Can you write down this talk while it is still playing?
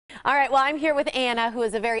All right, well, I'm here with Anna, who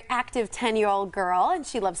is a very active 10-year-old girl, and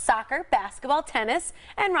she loves soccer, basketball, tennis,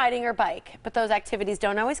 and riding her bike. But those activities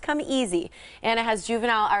don't always come easy. Anna has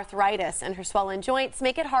juvenile arthritis, and her swollen joints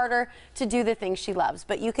make it harder to do the things she loves.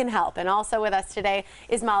 But you can help. And also with us today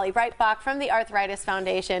is Molly Breitbach from the Arthritis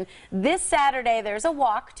Foundation. This Saturday, there's a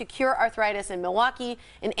walk to Cure Arthritis in Milwaukee,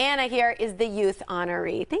 and Anna here is the youth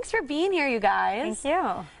honoree. Thanks for being here, you guys. Thank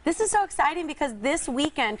you. This is so exciting because this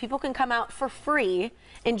weekend, people can come out for free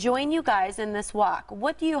and join you guys in this walk.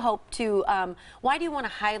 What do you hope to, why do you want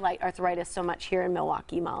to highlight arthritis so much here in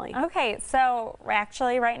Milwaukee, Molly? Okay, so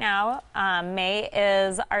actually right now, May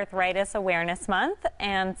is Arthritis Awareness Month,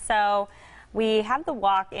 and so we have the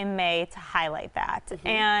walk in May to highlight that.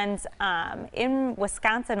 And in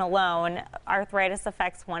Wisconsin alone, arthritis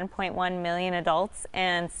affects 1.1 million adults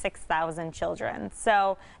and 6,000 children.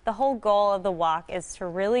 So the whole goal of the walk is to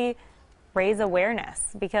really raise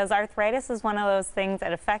awareness, because arthritis is one of those things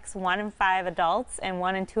that affects 1 in 5 adults and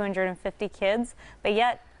 1 in 250 kids, but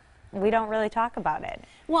yet we don't really talk about it.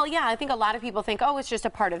 Well, yeah, I think a lot of people think, oh, it's just a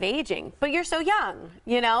part of aging, but you're so young,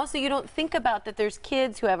 you know, so you don't think about that there's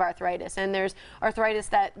kids who have arthritis, and there's arthritis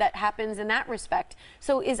that happens in that respect.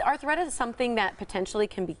 So is arthritis something that potentially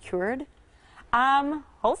can be cured?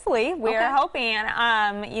 Hopefully, we're hoping,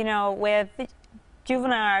 you know, with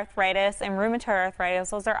juvenile arthritis and rheumatoid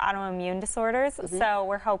arthritis, those are autoimmune disorders. So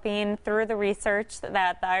we're hoping through the research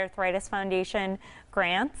that the Arthritis Foundation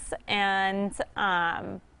grants, and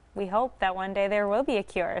we hope that one day there will be a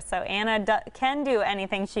cure. So Anna can do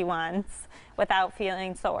anything she wants without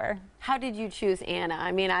feeling sore. How did you choose Anna?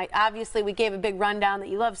 I mean, obviously we gave a big rundown that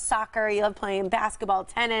you love soccer, you love playing basketball,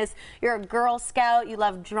 tennis, you're a Girl Scout, you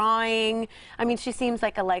love drawing. I mean, she seems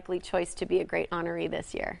like a likely choice to be a great honoree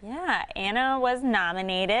this year. Yeah, Anna was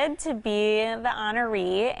nominated to be the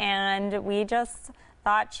honoree, and we just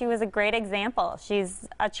thought she was a great example. She's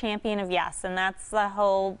a champion of yes, and that's the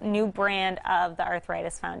whole new brand of the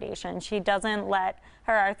Arthritis Foundation. She doesn't let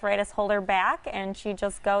her arthritis hold her back, and she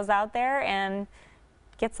just goes out there and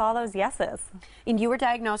gets all those yeses. And you were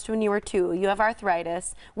diagnosed when you were 2. You have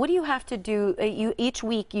arthritis. What do you have to do? Each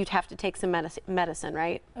week you'd have to take some medicine,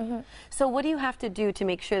 right? So what do you have to do to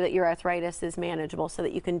make sure that your arthritis is manageable so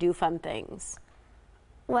that you can do fun things?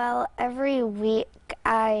 Well, every week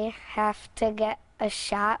I have to get a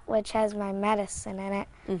shot which has my medicine in it.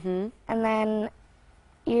 And then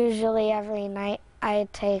usually every night I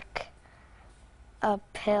take a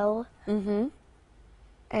pill.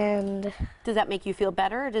 And does that make you feel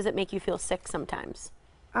better, or does it make you feel sick sometimes?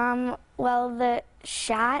 well, the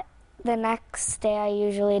shot, the next day I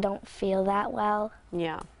usually don't feel that well.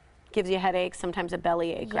 Yeah. Gives you a headache, sometimes a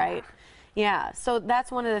bellyache, right? Yeah. So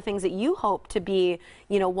that's one of the things that you hope to be,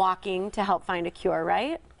 you know, walking to help find a cure,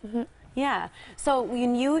 right? Yeah. So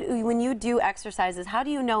when you do exercises, how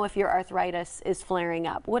do you know if your arthritis is flaring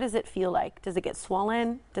up? What does it feel like? Does it get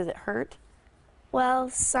swollen? Does it hurt? Well,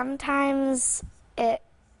 sometimes it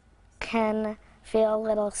can feel a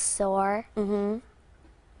little sore.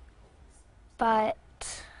 But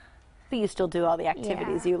you still do all the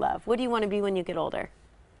activities you love. What do you want to be when you get older?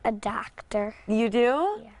 a doctor. You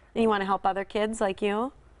do? Yeah. And you want to help other kids like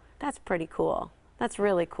you? That's pretty cool. That's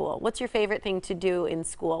really cool. What's your favorite thing to do in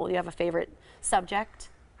school? Do you have a favorite subject?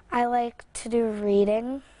 I like to do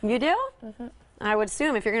reading. You do? I would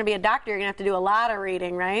assume if you're going to be a doctor, you're going to have to do a lot of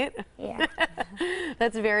reading, right? Yeah.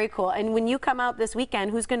 That's very cool. And when you come out this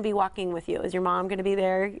weekend, who's going to be walking with you? Is your mom going to be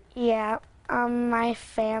there? Yeah. My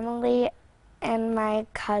family and my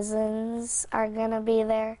cousins are going to be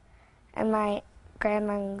there, and my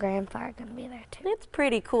grandma and grandpa are going to be there too. It's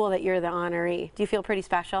pretty cool that you're the honoree. Do you feel pretty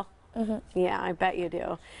special? Yeah, I bet you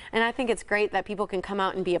do. And I think it's great that people can come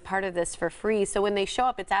out and be a part of this for free. So when they show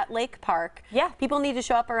up, it's at Lake Park. Yeah. People need to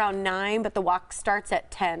show up around 9, but the walk starts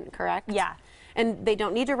at 10, correct? Yeah. And they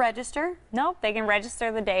don't need to register? Nope, they can register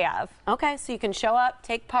the day of. Okay, so you can show up,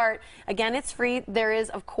 take part. Again, it's free. There is,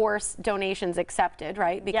 of course, donations accepted,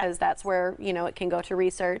 right? Because that's where, you know, it can go to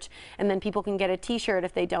research. And then people can get a T-shirt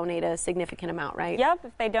if they donate a significant amount, right? Yep,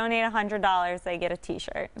 if they donate $100, they get a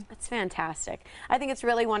T-shirt. That's fantastic. I think it's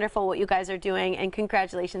really wonderful what you guys are doing, and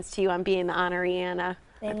congratulations to you on being the honoree, Anna.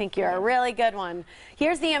 I think you're a really good one.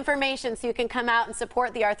 Here's the information so you can come out and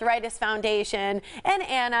support the Arthritis Foundation. And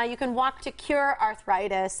Anna, you can walk to Cure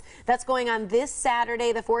Arthritis. That's going on this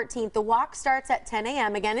Saturday, the 14th. The walk starts at 10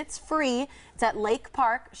 a.m. Again, it's free. It's at Lake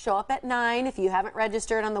Park. Show up at 9 if you haven't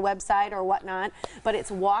registered on the website or whatnot. But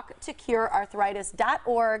it's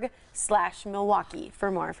walktocurearthritis.org/Milwaukee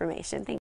for more information. Thank you.